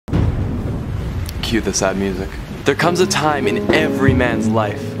Cue the sad music. There comes a time in every man's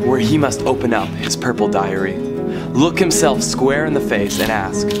life where he must open up his purple diary, look himself square in the face and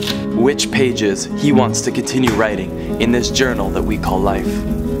ask which pages he wants to continue writing in this journal that we call life.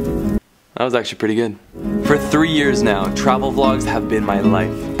 That was actually pretty good. For 3 years now, travel vlogs have been my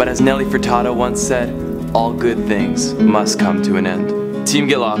life, but as Nelly Furtado once said, all good things must come to an end. Team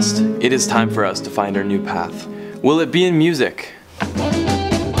Get Lost, it is time for us to find our new path. Will it be in music?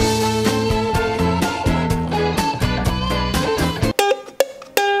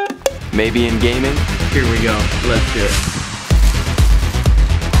 Maybe in gaming? Here we go. Let's do it.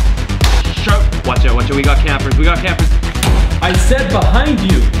 Sharp. Watch out, we got campers, I said behind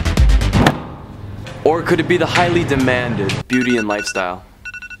you! Or could it be the highly demanded beauty and lifestyle?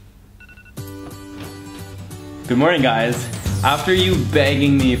 Good morning, guys. After you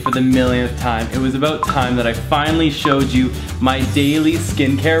begging me for the millionth time, it was about time that I finally showed you my daily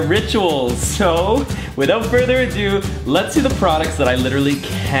skincare rituals. So, without further ado, let's see the products that I literally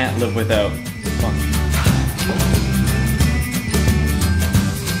can't live without. Come on.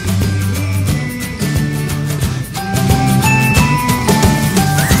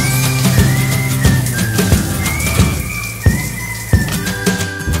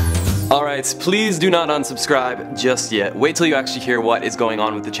 Alright, please do not unsubscribe just yet. Wait till you actually hear what is going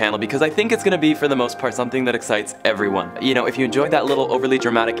on with the channel, because I think it's going to be, for the most part, something that excites everyone. You know, if you enjoyed that little overly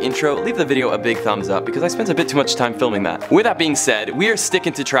dramatic intro, leave the video a big thumbs up, because I spent a bit too much time filming that. With that being said, we are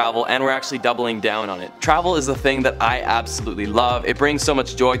sticking to travel, and we're actually doubling down on it. Travel is the thing that I absolutely love. It brings so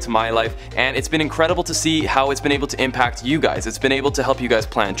much joy to my life, and it's been incredible to see how it's been able to impact you guys. It's been able to help you guys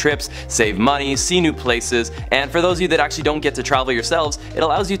plan trips, save money, see new places, and for those of you that actually don't get to travel yourselves, it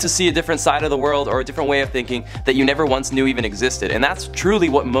allows you to see a different side of the world or a different way of thinking that you never once knew even existed, and that's truly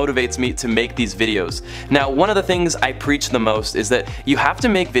what motivates me to make these videos. Now, one of the things I preach the most is that you have to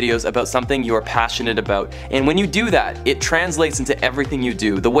make videos about something you are passionate about, and when you do that, it translates into everything you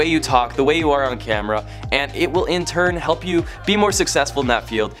do, the way you talk, the way you are on camera, and it will in turn help you be more successful in that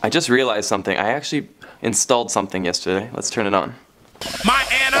field. I just realized something. I actually installed something yesterday. Let's turn it on. My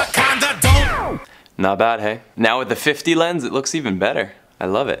anaconda don't. Not bad, hey? Now with the 50 lens, it looks even better. I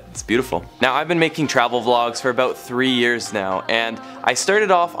love it. It's beautiful. Now, I've been making travel vlogs for about 3 years now, and I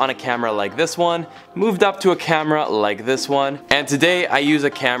started off on a camera like this one, moved up to a camera like this one, and today I use a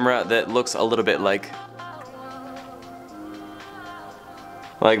camera that looks a little bit like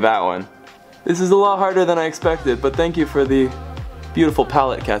that one. This is a lot harder than I expected, but thank you for the beautiful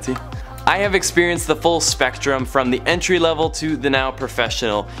palette, Cathy. I have experienced the full spectrum from the entry level to the now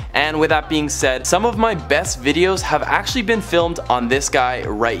professional, and with that being said, some of my best videos have actually been filmed on this guy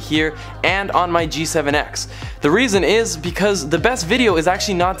right here and on my G7X. The reason is because the best video is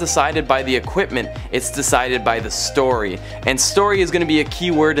actually not decided by the equipment, it's decided by the story. And story is going to be a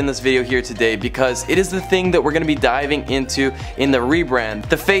key word in this video here today, because it is the thing that we're going to be diving into in the rebrand,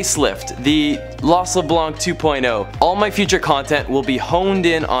 the facelift, the Lost LeBlanc 2.0. All my future content will be honed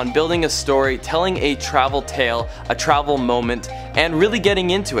in on building a story, telling a travel tale, a travel moment, and really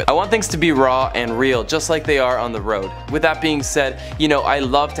getting into it. I want things to be raw and real, just like they are on the road. With that being said, you know, I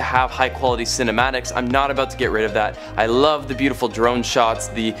love to have high quality cinematics. I'm not about to get rid of that. I love the beautiful drone shots,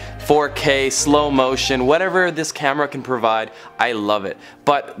 the 4K, slow motion, whatever this camera can provide, I love it.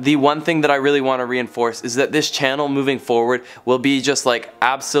 But the one thing that I really want to reinforce is that this channel moving forward will be just like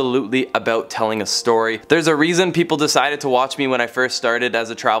absolutely about telling a story. There's a reason people decided to watch me when I first started as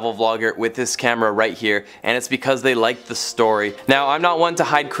a travel vlogger with this camera right here, and it's because they liked the story. Now, I'm not one to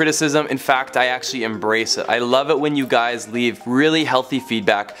hide criticism. In fact, I actually embrace it. I love it when you guys leave really healthy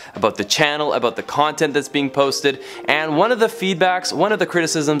feedback about the channel, about the content that's being posted, and one of the feedbacks, one of the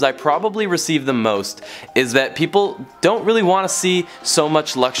criticisms I probably receive the most is that people don't really want to see so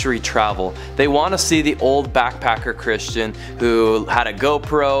much luxury travel. They want to see the old backpacker Christian who had a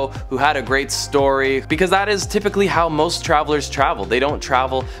GoPro, who had a great story, because that is typically how most travelers travel. They don't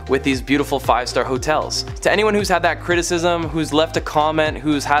travel with these beautiful 5-star hotels. To anyone who's had that criticism, who's left a comment,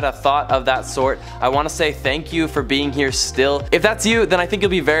 who's had a thought of that sort, I want to say thank you for being here still. If that's you, then I think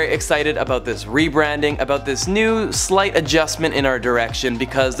you'll be very excited about this rebranding, about this new slight adjustment in our direction,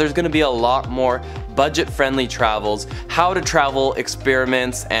 because there's going to be a lot more budget-friendly travels, how to travel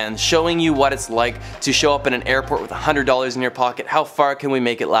experiments, and showing you what it's like to show up in an airport with $100 in your pocket. How far can we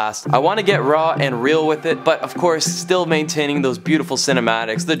make it last? I want to get raw and real with it, but of course still maintaining those beautiful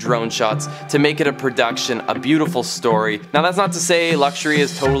cinematics, the drone shots, to make it a production, a beautiful story. Now, that's not to say luxury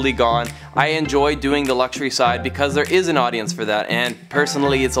is totally gone. I enjoy doing the luxury side because there is an audience for that, and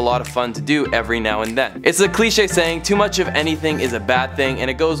personally it's a lot of fun to do every now and then. It's a cliche saying, too much of anything is a bad thing, and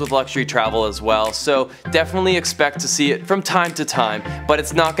it goes with luxury travel as well, so definitely expect to see it from time to time, but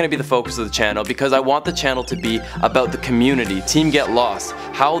it's not going to be the focus of the channel because I want the channel to be about the community, Team Get Lost,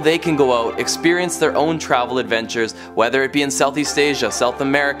 how they can go out, experience their own travel adventures, whether it be in Southeast Asia, South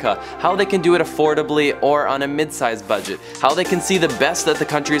America, how they can do it affordably or on a mid-sized budget, how they can see the best that the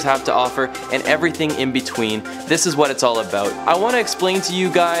countries have to offer, and everything in between. This is what it's all about. I want to explain to you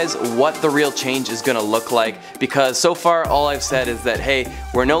guys what the real change is going to look like, because so far all I've said is that, hey,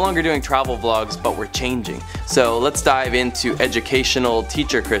 we're no longer doing travel vlogs, but we're changing. So let's dive into educational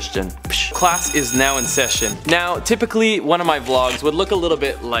teacher Christian. Class is now in session. Now, typically one of my vlogs would look a little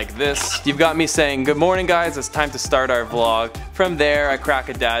bit like this. You've got me saying, good morning guys, it's time to start our vlog. From there, I crack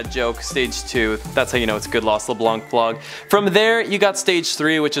a dad joke, stage 2. That's how you know it's a good Lost LeBlanc vlog. From there, you got stage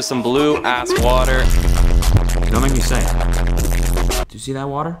 3, which is some blue ass water. Don't make me say it. Do you see that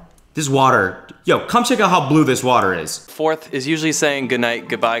water? This water, yo, come check out how blue this water is. Fourth is usually saying good night,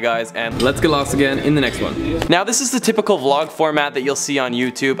 goodbye guys, and let's get lost again in the next one. Now this is the typical vlog format that you'll see on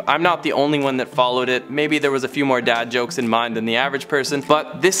YouTube. I'm not the only one that followed it. Maybe there was a few more dad jokes in mind than the average person,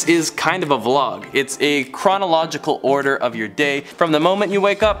 but this is kind of a vlog. It's a chronological order of your day from the moment you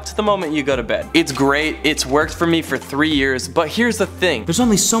wake up to the moment you go to bed. It's great, it's worked for me for 3 years, but here's the thing. There's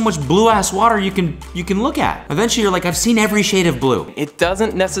only so much blue ass water you can look at. Eventually you're like, I've seen every shade of blue. It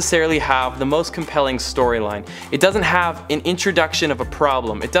doesn't necessarily have the most compelling storyline. It doesn't have an introduction of a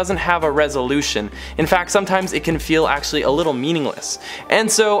problem. It doesn't have a resolution. In fact, sometimes it can feel actually a little meaningless. And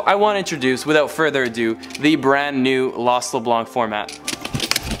so I want to introduce, without further ado, the brand new Lost LeBlanc format.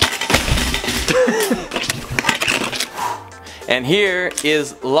 And here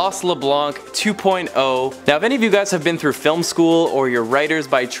is Lost LeBlanc 2.0. Now if any of you guys have been through film school or you're writers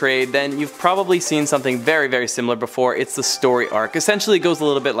by trade, then you've probably seen something very, very similar before. It's the story arc. Essentially it goes a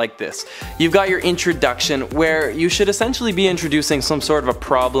little bit like this. You've got your introduction where you should essentially be introducing some sort of a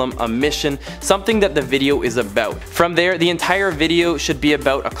problem, a mission, something that the video is about. From there, the entire video should be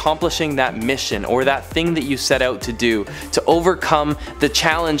about accomplishing that mission or that thing that you set out to do, to overcome the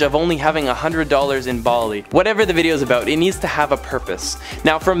challenge of only having $100 in Bali. Whatever the video is about, it needs to have a purpose.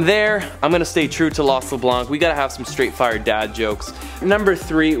 Now from there, I'm gonna stay true to Lost LeBlanc. We gotta have some straight fire dad jokes. Number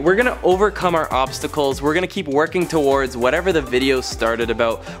 3, we're gonna overcome our obstacles. We're gonna keep working towards whatever the video started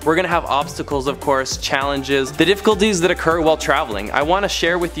about. We're gonna have obstacles, of course, challenges, the difficulties that occur while traveling. I wanna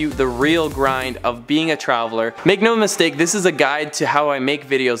share with you the real grind of being a traveler. Make no mistake, this is a guide to how I make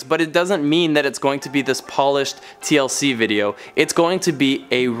videos, but it doesn't mean that it's going to be this polished TLC video. It's going to be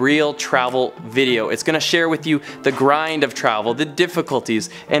a real travel video. It's gonna share with you the grind of travel, the difficulties,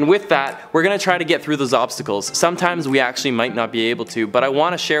 and with that, we're gonna try to get through those obstacles. Sometimes we actually might not be able to, but I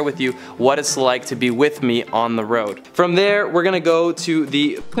wanna share with you what it's like to be with me on the road. From there, we're gonna go to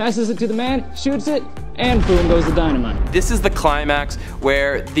the... Passes it to the man, shoots it, and boom goes the dynamite. This is the climax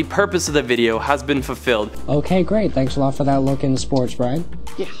where the purpose of the video has been fulfilled. Okay, great. Thanks a lot for that look in the sports, Brian.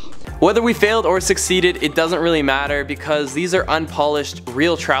 Yeah. Whether we failed or succeeded, it doesn't really matter because these are unpolished,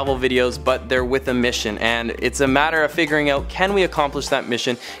 real travel videos, but they're with a mission, and it's a matter of figuring out, can we accomplish that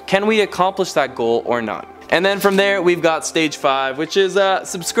mission? Can we accomplish that goal or not? And then from there, we've got stage 5, which is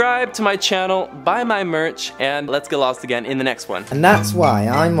subscribe to my channel, buy my merch, and let's get lost again in the next one. And that's why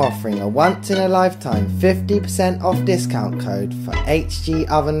I'm offering a once-in-a-lifetime 50% off discount code for HG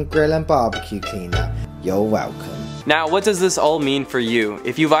Oven Grill and Barbecue Cleaner. You're welcome. Now, what does this all mean for you?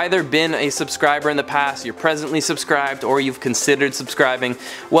 If you've either been a subscriber in the past, you're presently subscribed, or you've considered subscribing,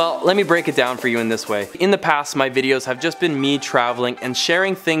 well, let me break it down for you in this way. In the past, my videos have just been me traveling and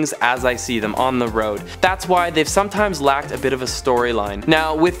sharing things as I see them on the road. That's why they've sometimes lacked a bit of a storyline.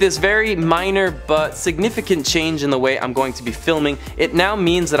 Now, with this very minor but significant change in the way I'm going to be filming, it now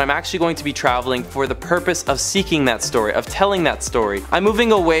means that I'm actually going to be traveling for the purpose of seeking that story, of telling that story. I'm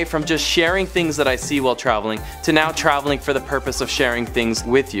moving away from just sharing things that I see while traveling to now traveling for the purpose of sharing things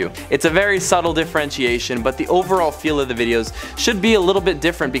with you. It's a very subtle differentiation, but the overall feel of the videos should be a little bit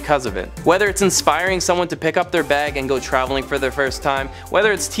different because of it. Whether it's inspiring someone to pick up their bag and go traveling for their first time,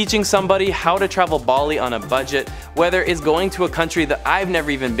 whether it's teaching somebody how to travel Bali on a budget, whether it's going to a country that I've never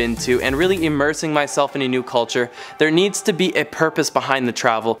even been to and really immersing myself in a new culture, there needs to be a purpose behind the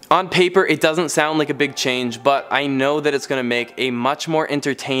travel. On paper, it doesn't sound like a big change, but I know that it's going to make a much more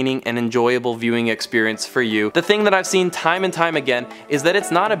entertaining and enjoyable viewing experience for you. The thing thing that I've seen time and time again is that it's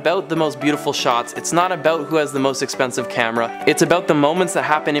not about the most beautiful shots, it's not about who has the most expensive camera, it's about the moments that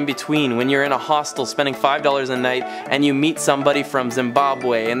happen in between when you're in a hostel spending $5 a night and you meet somebody from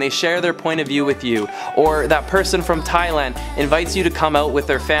Zimbabwe and they share their point of view with you, or that person from Thailand invites you to come out with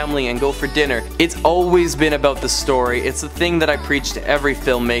their family and go for dinner. It's always been about the story. It's the thing that I preach to every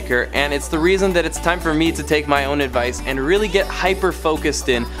filmmaker, and it's the reason that it's time for me to take my own advice and really get hyper focused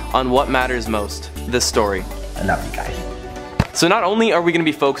in on what matters most, the story. I love you guys. So not only are we going to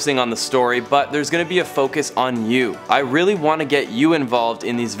be focusing on the story, but there's going to be a focus on you. I really want to get you involved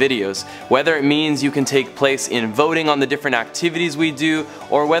in these videos, whether it means you can take place in voting on the different activities we do,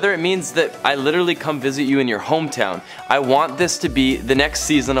 or whether it means that I literally come visit you in your hometown. I want this to be the next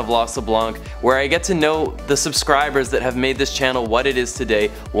season of Lost LeBlanc, where I get to know the subscribers that have made this channel what it is today,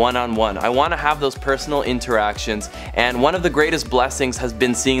 one-on-one. I want to have those personal interactions, and one of the greatest blessings has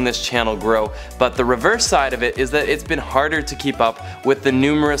been seeing this channel grow, but the reverse side of it is that it's been harder to keep up with the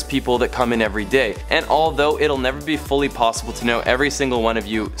numerous people that come in every day. And although it'll never be fully possible to know every single one of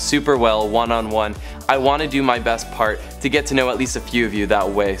you super well one-on-one, I want to do my best part to get to know at least a few of you that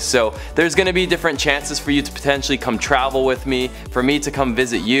way. So there's going to be different chances for you to potentially come travel with me, for me to come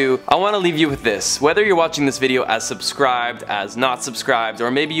visit you. I want to leave you with this. Whether you're watching this video as subscribed, as not subscribed,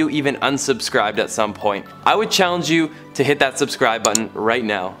 or maybe you even unsubscribed at some point, I would challenge you to hit that subscribe button right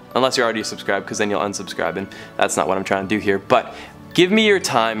now. Unless you're already subscribed, because then you'll unsubscribe, and that's not what I'm trying to do here. But give me your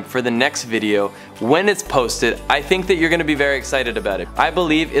time for the next video. When it's posted, I think that you're going to be very excited about it. I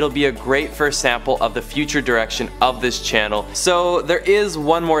believe it'll be a great first sample of the future direction of this channel. So there is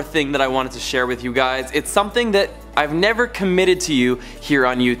one more thing that I wanted to share with you guys. It's something that I've never committed to you here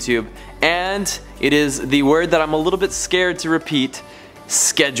on YouTube, and it is the word that I'm a little bit scared to repeat: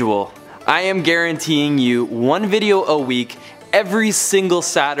 schedule. I am guaranteeing you one video a week every single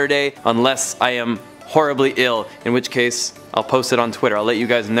Saturday, unless I am horribly ill, in which case I'll post it on Twitter. I'll let you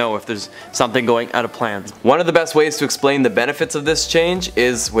guys know if there's something going out of plan. One of the best ways to explain the benefits of this change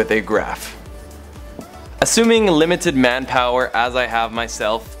is with a graph. Assuming limited manpower, as I have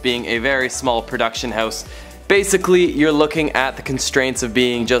myself, being a very small production house, basically you're looking at the constraints of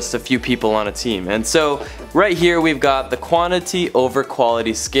being just a few people on a team. And so right here we've got the quantity over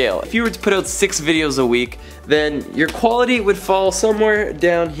quality scale. If you were to put out 6 videos a week, then your quality would fall somewhere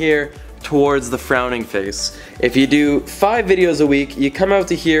down here towards the frowning face. If you do 5 videos a week, you come out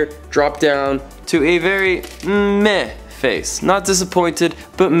to here, drop down to a very meh face. Not disappointed,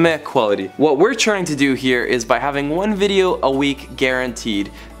 but meh quality. What we're trying to do here is, by having 1 video a week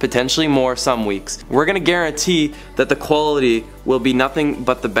guaranteed, potentially more some weeks, we're gonna guarantee that the quality will be nothing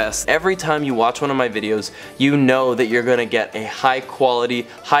but the best. Every time you watch one of my videos, you know that you're gonna get a high quality,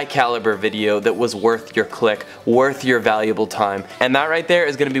 high caliber video that was worth your click, worth your valuable time. And that right there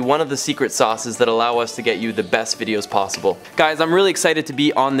is gonna be one of the secret sauces that allow us to get you the best videos possible. Guys, I'm really excited to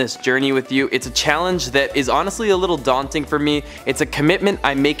be on this journey with you. It's a challenge that is honestly a little daunting for me. It's a commitment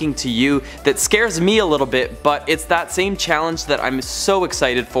I'm making to you that scares me a little bit, but it's that same challenge that I'm so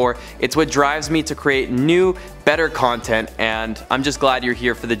excited for. It's what drives me to create new, better content, and I'm just glad you're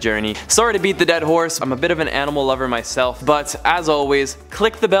here for the journey. Sorry to beat the dead horse, I'm a bit of an animal lover myself, but as always,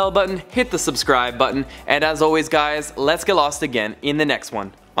 click the bell button, hit the subscribe button, and as always guys, let's get lost again in the next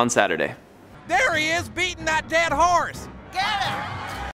one on Saturday. There he is, beating that dead horse. Get him!